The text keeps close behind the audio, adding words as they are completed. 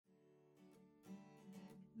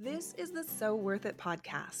This is the So Worth It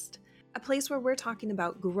podcast, a place where we're talking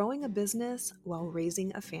about growing a business while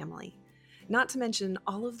raising a family, not to mention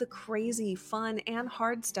all of the crazy, fun, and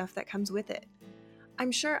hard stuff that comes with it.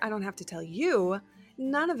 I'm sure I don't have to tell you,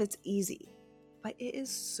 none of it's easy, but it is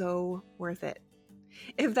so worth it.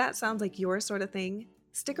 If that sounds like your sort of thing,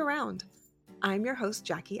 stick around. I'm your host,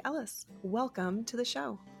 Jackie Ellis. Welcome to the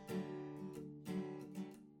show.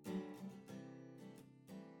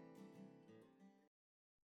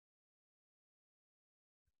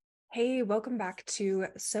 Hey, welcome back to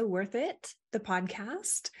So Worth It, the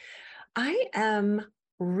podcast. I am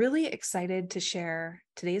really excited to share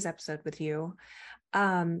today's episode with you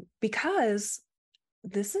because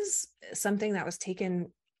this is something that was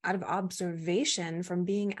taken out of observation from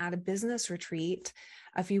being at a business retreat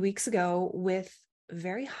a few weeks ago with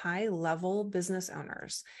very high level business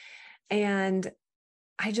owners. And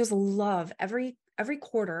I just love every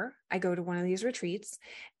quarter I go to one of these retreats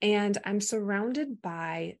and I'm surrounded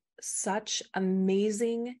by such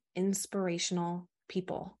amazing, inspirational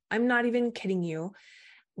people. I'm not even kidding you.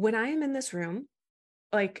 When I am in this room,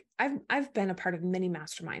 like I've been a part of many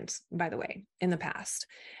masterminds, by the way, in the past,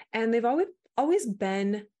 and they've always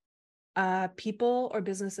been people or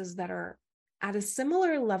businesses that are at a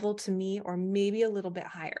similar level to me, or maybe a little bit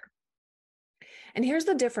higher. And here's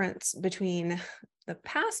the difference between the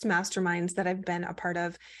past masterminds that I've been a part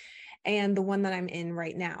of and the one that I'm in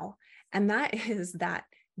right now. And that is that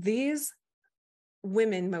these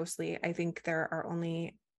women, mostly, I think there are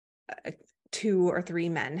only 2 or 3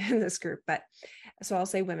 men in this group, but so I'll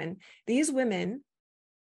say women. These women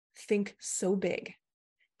think so big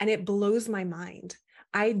and it blows my mind.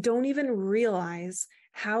 I don't even realize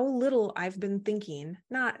how little I've been thinking,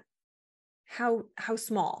 not how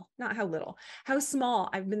small, not how little, how small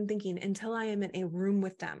I've been thinking until I am in a room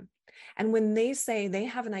with them. And when they say they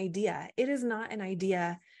have an idea, it is not an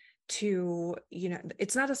idea to,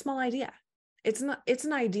 it's not a small idea. It's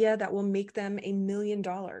an idea that will make them $1 million.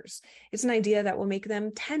 It's an idea that will make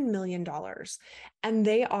them $10 million. And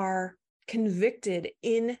they are convicted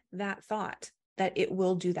in that thought that it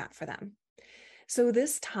will do that for them. So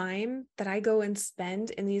this time that I go and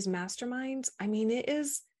spend in these masterminds, I mean, it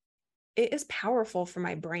is powerful for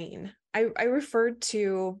my brain. I referred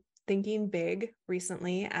to thinking big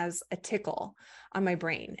recently as a tickle on my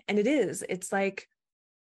brain. And it's like,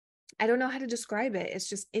 I don't know how to describe it. It's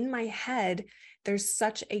just in my head, there's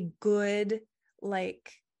such a good,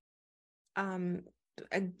 like,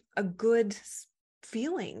 a good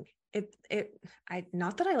feeling.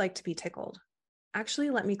 Not that I like to be tickled. Actually,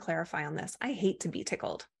 let me clarify on this. I hate to be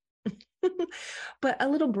tickled, but a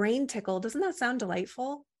little brain tickle, doesn't that sound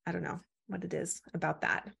delightful? I don't know what it is about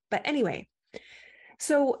that. But anyway,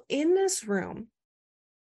 so in this room,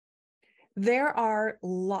 there are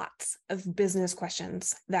lots of business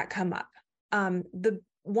questions that come up. The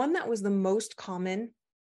one that was the most common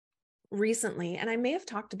recently, and I may have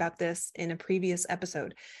talked about this in a previous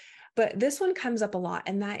episode, but this one comes up a lot,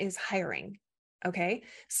 and that is hiring. Okay.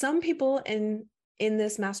 Some people in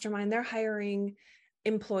this mastermind, they're hiring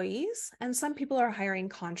employees, and some people are hiring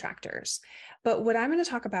contractors. But what I'm going to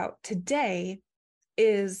talk about today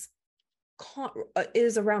is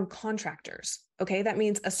around contractors. Okay. That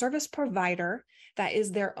means a service provider that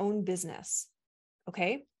is their own business.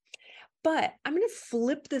 Okay. But I'm going to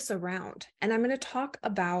flip this around and I'm going to talk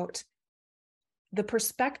about the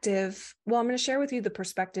perspective. Well, I'm going to share with you the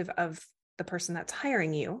perspective of the person that's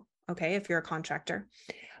hiring you. Okay. If you're a contractor,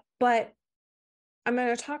 but I'm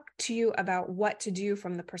going to talk to you about what to do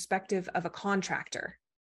from the perspective of a contractor.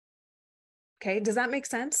 Okay. Does that make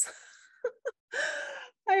sense?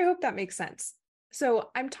 I hope that makes sense. So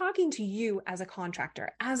I'm talking to you as a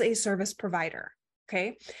contractor, as a service provider.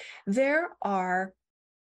 Okay. There are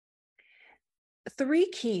 3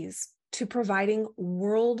 keys to providing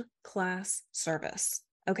world-class service.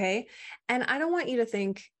 Okay. And I don't want you to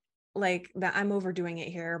think like that I'm overdoing it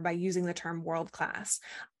here by using the term world-class.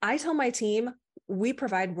 I tell my team, we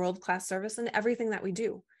provide world-class service in everything that we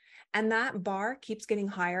do. And that bar keeps getting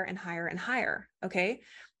higher and higher and higher. Okay.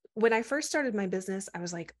 When I first started my business, I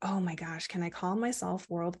was like, oh my gosh, can I call myself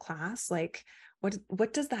world-class? Like,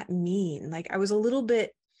 what does that mean? Like, I was a little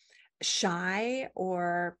bit shy,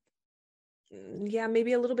 or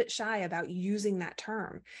maybe a little bit shy about using that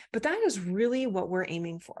term, but that is really what we're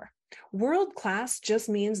aiming for. World-class just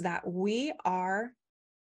means that we are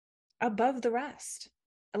above the rest,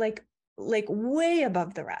 like way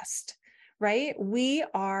above the rest, right? We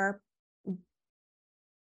are,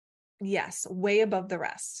 yes, way above the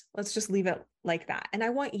rest. Let's just leave it like that. And I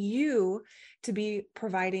want you to be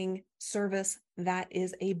providing service that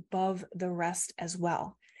is above the rest as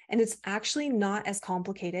well. And it's actually not as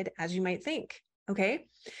complicated as you might think. Okay.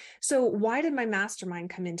 So why did my mastermind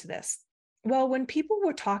come into this? Well, when people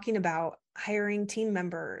were talking about hiring team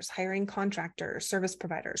members, hiring contractors, service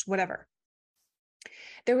providers, whatever,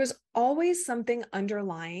 there was always something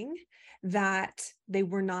underlying that they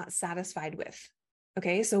were not satisfied with.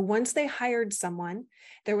 Okay. So once they hired someone,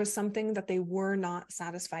 there was something that they were not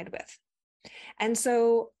satisfied with. And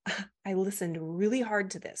so I listened really hard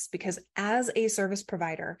to this because as a service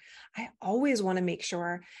provider, I always want to make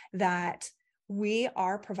sure that we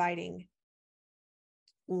are providing,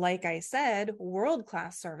 like I said,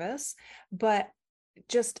 world-class service, but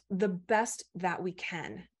just the best that we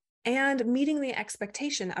can and meeting the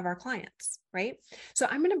expectation of our clients, right? So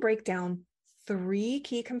I'm going to break down 3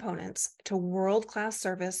 key components to world-class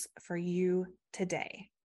service for you today.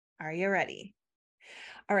 Are you ready?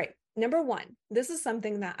 All right. Number 1, this is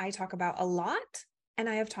something that I talk about a lot and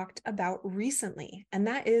I have talked about recently, and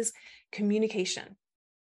that is communication.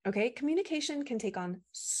 Okay. Communication can take on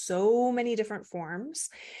so many different forms.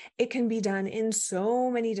 It can be done in so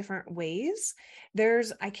many different ways.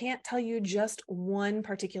 I can't tell you just one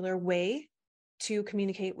particular way to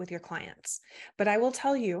communicate with your clients, but I will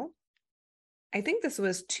tell you, I think this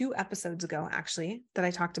was 2 episodes ago, actually, that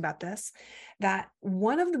I talked about this, that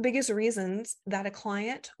one of the biggest reasons that a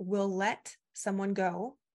client will let someone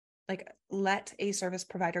go, like let a service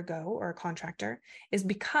provider go or a contractor, is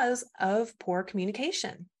because of poor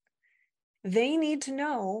communication. They need to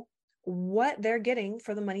know what they're getting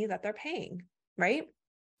for the money that they're paying, right?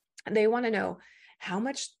 They want to know how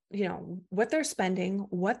much, what they're spending,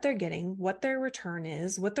 what they're getting, what their return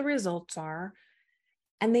is, what the results are.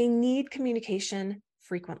 And they need communication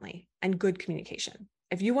frequently and good communication.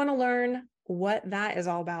 If you want to learn what that is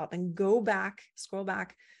all about, then scroll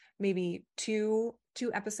back maybe two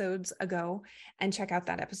episodes ago and check out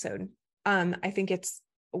that episode. I think it's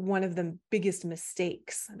one of the biggest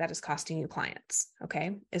mistakes that is costing you clients,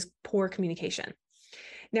 okay, is poor communication.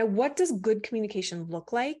 Now, what does good communication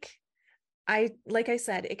look like? Like I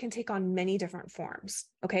said, it can take on many different forms,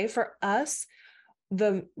 okay? For us,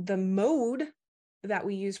 the mode that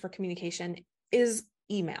we use for communication is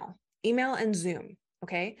email and Zoom.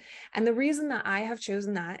 Okay. And the reason that I have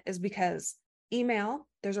chosen that is because email,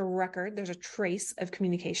 there's a trace of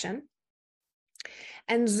communication,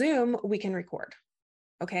 and Zoom, we can record.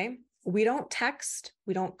 Okay. We don't text,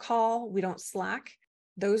 we don't call, we don't Slack.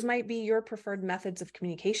 Those might be your preferred methods of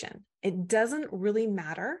communication. It doesn't really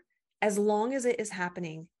matter as long as it is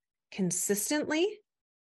happening consistently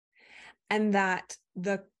and that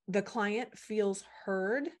the client feels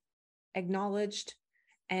heard, acknowledged,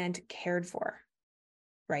 and cared for,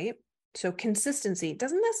 right? So consistency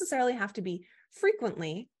doesn't necessarily have to be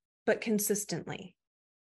frequently, but consistently.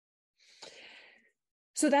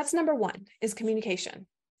 So that's number 1 is communication.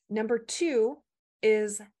 Number 2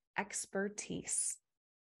 is expertise.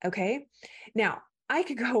 Okay. Now, I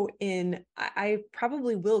could go in, I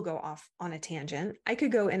probably will go off on a tangent. I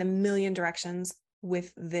could go in a million directions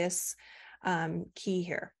with this key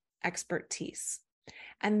here, expertise.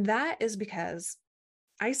 And that is because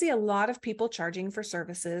I see a lot of people charging for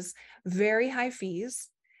services, very high fees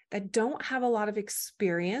that don't have a lot of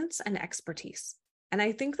experience and expertise. And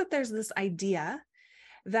I think that there's this idea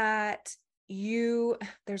that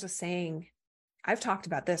there's a saying, I've talked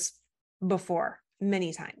about this before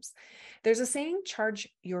many times. There's a saying, charge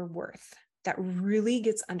your worth, that really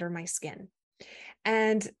gets under my skin.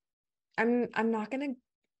 And I'm not going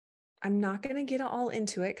to get all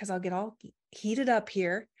into it because I'll get all heated up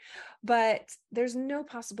here, but there's no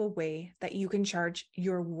possible way that you can charge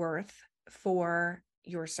your worth for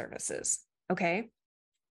your services. Okay.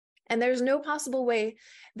 And there's no possible way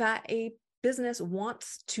that a business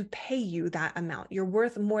wants to pay you that amount. You're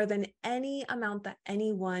worth more than any amount that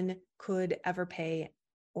anyone could ever pay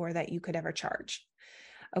or that you could ever charge.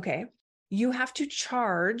 Okay. You have to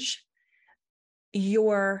charge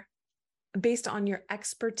based on your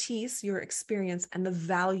expertise, your experience, and the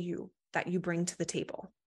value that you bring to the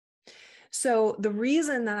table. So the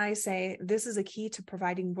reason that I say this is a key to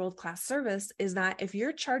providing world-class service is that if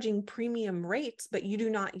you're charging premium rates, but you do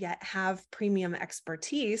not yet have premium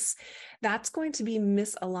expertise, that's going to be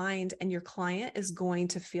misaligned and your client is going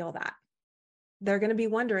to feel that. They're going to be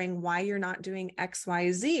wondering why you're not doing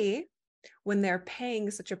XYZ when they're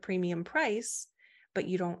paying such a premium price, but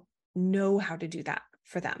you don't know how to do that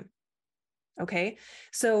for them. Okay.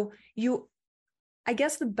 So I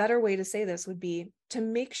guess the better way to say this would be to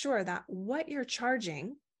make sure that what you're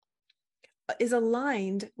charging is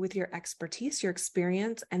aligned with your expertise, your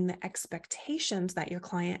experience, and the expectations that your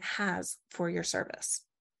client has for your service.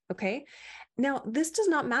 Okay. Now, this does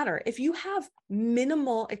not matter. If you have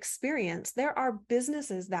minimal experience, there are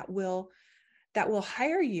businesses that will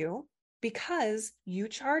hire you because you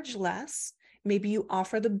charge less. Maybe you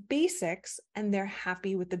offer the basics and they're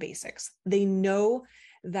happy with the basics. They know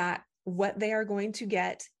that what they are going to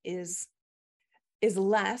get is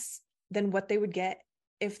less than what they would get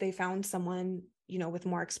if they found someone, with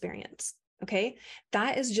more experience. Okay.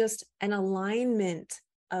 That is just an alignment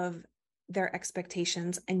of their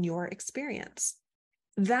expectations and your experience.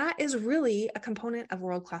 That is really a component of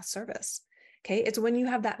world-class service. Okay. It's when you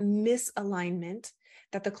have that misalignment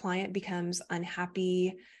that the client becomes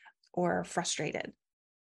unhappy or frustrated.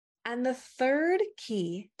 And the third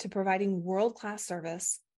key to providing world-class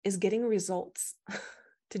service is getting results.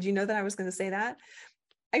 Did you know that I was going to say that?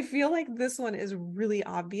 I feel like this one is really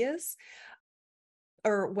obvious,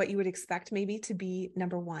 or what you would expect maybe to be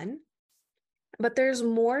number one. But there's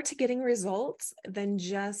more to getting results than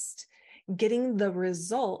just getting the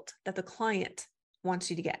result that the client wants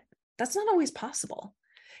you to get. That's not always possible.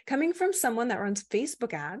 Coming from someone that runs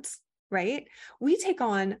Facebook ads, right? We take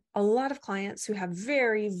on a lot of clients who have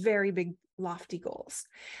very, very big, lofty goals,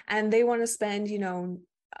 and they want to spend,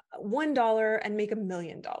 $1 and make $1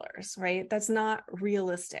 million, right? That's not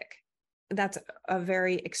realistic. That's a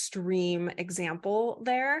very extreme example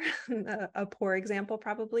there, a poor example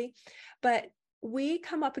probably, but we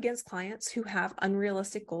come up against clients who have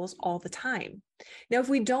unrealistic goals all the time. Now, if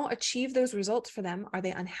we don't achieve those results for them, are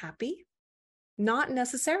they unhappy? Not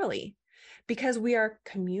necessarily, because we are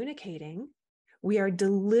communicating, we are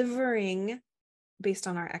delivering based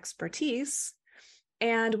on our expertise,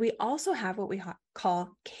 and we also have what we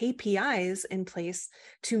call KPIs in place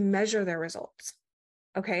to measure their results.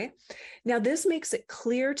 Okay. Now, this makes it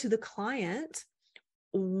clear to the client,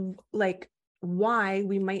 like, why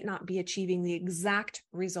we might not be achieving the exact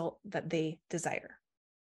result that they desire.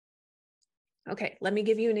 Okay, let me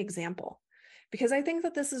give you an example, because I think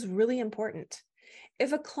that this is really important.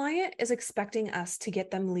 If a client is expecting us to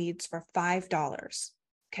get them leads for $5,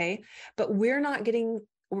 okay, but we're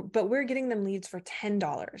getting them leads for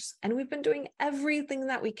 $10, and we've been doing everything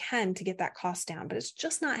that we can to get that cost down, but it's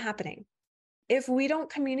just not happening. If we don't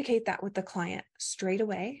communicate that with the client straight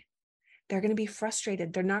away, they're going to be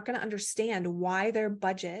frustrated. They're not going to understand why their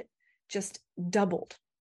budget just doubled,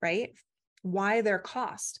 right? Why their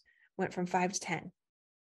cost went from 5 to 10,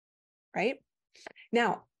 right?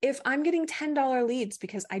 Now, if I'm getting $10 leads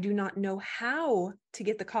because I do not know how to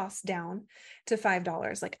get the cost down to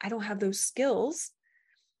 $5, like I don't have those skills,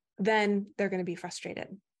 then they're going to be frustrated.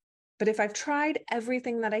 But if I've tried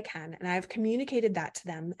everything that I can and I've communicated that to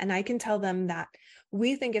them, and I can tell them that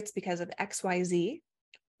we think it's because of XYZ,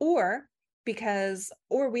 or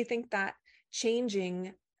we think that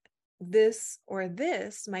changing this or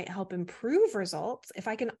this might help improve results. If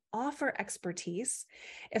I can offer expertise,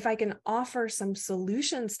 if I can offer some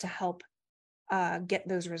solutions to help get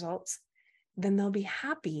those results, then they'll be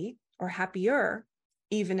happy or happier,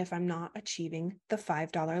 even if I'm not achieving the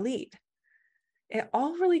 $5 lead. It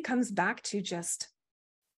all really comes back to just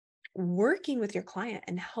working with your client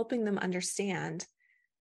and helping them understand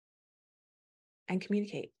and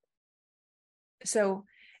communicate. So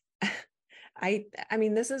I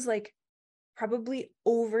mean, this is like probably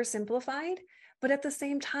oversimplified, but at the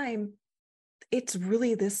same time, it's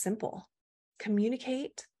really this simple.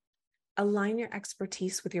 Communicate, align your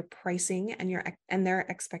expertise with your pricing and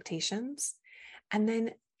their expectations, and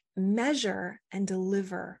then measure and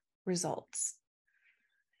deliver results.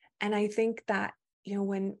 And I think that,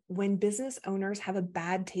 when business owners have a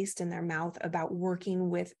bad taste in their mouth about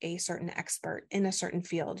working with a certain expert in a certain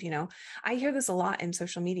field, I hear this a lot in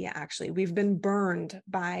social media, actually. We've been burned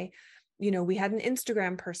by, we had an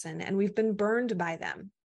Instagram person and we've been burned by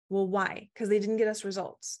them. Well, why? Because they didn't get us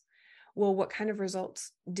results. Well, what kind of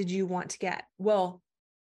results did you want to get? Well,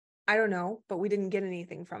 I don't know, but we didn't get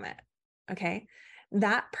anything from it. Okay.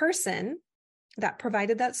 That person that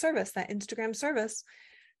provided that service, that Instagram service,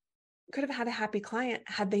 could have had a happy client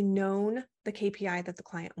had they known the KPI that the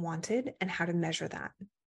client wanted and how to measure that,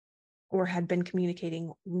 or had been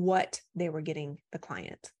communicating what they were getting the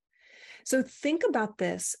client. So think about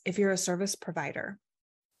this if you're a service provider.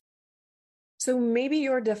 So maybe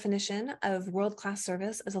your definition of world-class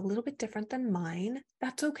service is a little bit different than mine.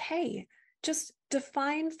 That's okay. Just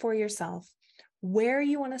define for yourself where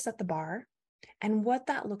you want to set the bar and what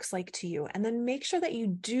that looks like to you. And then make sure that you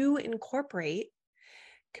do incorporate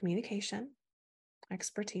communication,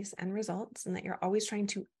 expertise, and results, and that you're always trying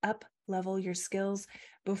to up level your skills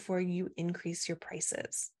before you increase your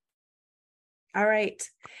prices. All right.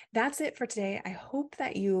 That's it for today. I hope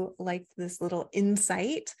that you liked this little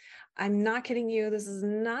insight. I'm not kidding you. This is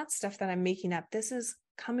not stuff that I'm making up. This is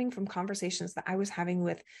coming from conversations that I was having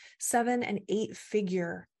with 7 and 8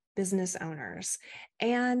 figure business owners.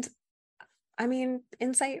 And I mean,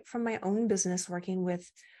 insight from my own business working with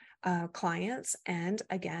clients and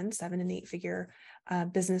again, 7 and 8 figure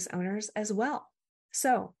business owners as well.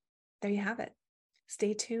 So there you have it.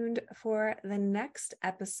 Stay tuned for the next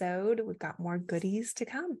episode. We've got more goodies to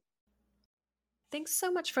come. Thanks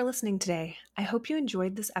so much for listening today. I hope you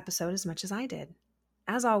enjoyed this episode as much as I did.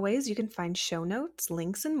 As always, you can find show notes,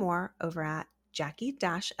 links, and more over at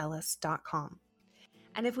jackie-ellis.com.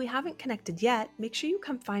 And if we haven't connected yet, make sure you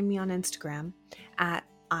come find me on Instagram at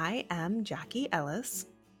I am Jackie Ellis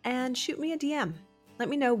and shoot me a DM. Let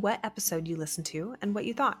me know what episode you listened to and what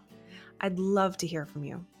you thought. I'd love to hear from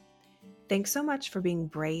you. Thanks so much for being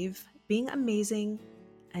brave, being amazing,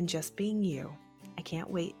 and just being you. I can't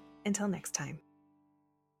wait until next time.